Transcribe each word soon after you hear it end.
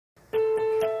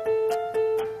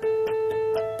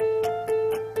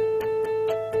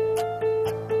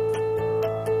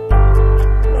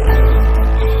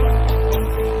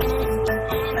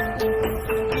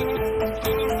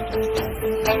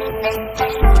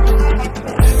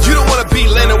wanna be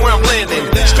landing where I'm landing.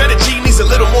 Strategy needs a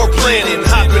little more planning.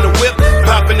 Hop in the whip,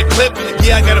 pop in the clip.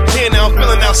 Yeah, I got a pen now, I'm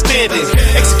feeling outstanding.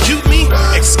 Execute me,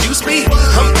 excuse me.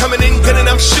 I'm coming in good and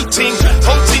I'm shooting.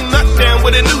 Whole team knocked down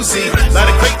with an Uzi. Lot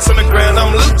of crates on the ground,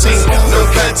 I'm looting. No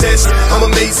contest, I'm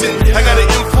amazing. I got an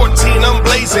M14, I'm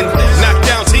blazing. Knocked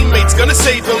down teammates, gonna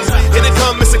save them. Here they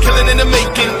come, it's a killing in the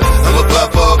making. I'm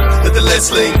above all, let the lead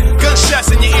sling. Gunshots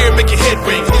in your ear make your head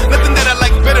ring. Nothing that I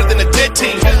like better than a dead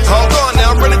team. All gone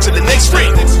now, I'm running to the next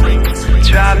ring.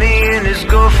 Drive me in, let's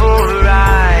go for a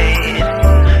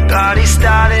ride. Party's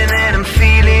starting and I'm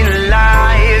feeling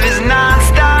alive. It's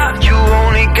non-stop, you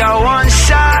only got one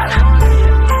shot.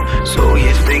 So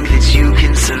you think that you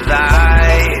can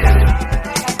survive?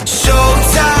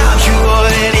 Showtime, you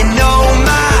already know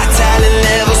my talent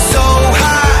level so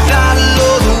high. Battle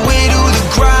all the way to the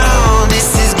ground. This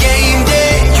is game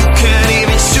day, you can't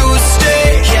even choose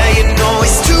straight. Yeah, you know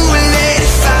it's too late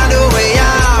to find a way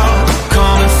out.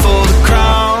 Coming for the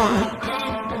crown.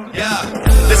 Yeah,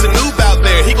 there's a noob out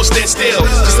there, he gon' stand still.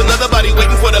 Just another body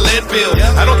waiting for the landfill.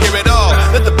 I don't care at all,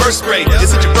 let the burst spray.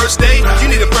 Is it your birthday? You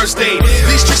need a first aid.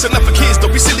 These tricks are not for kids,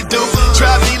 don't be silly, dude.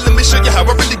 Try me, let me show you how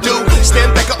I really do.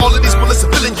 Stand back at all of these bullets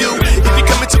are filling you. If you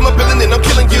come into my building, then I'm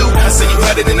killing you. I say you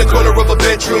had it in the corner of a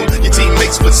bedroom. Your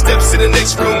teammates footsteps in the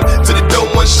next room. To the dome,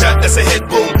 one shot, that's a head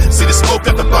boom. See the smoke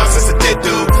out the box, that's a dead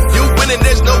dude. You winning,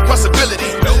 there's no possibility.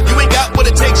 You ain't got what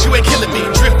it takes, you ain't killing me.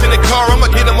 Drift in the car, I'ma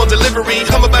get them on delivery.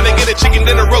 I'm about to get a chicken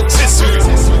dinner rotisserie.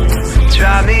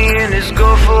 Drive me in, let's go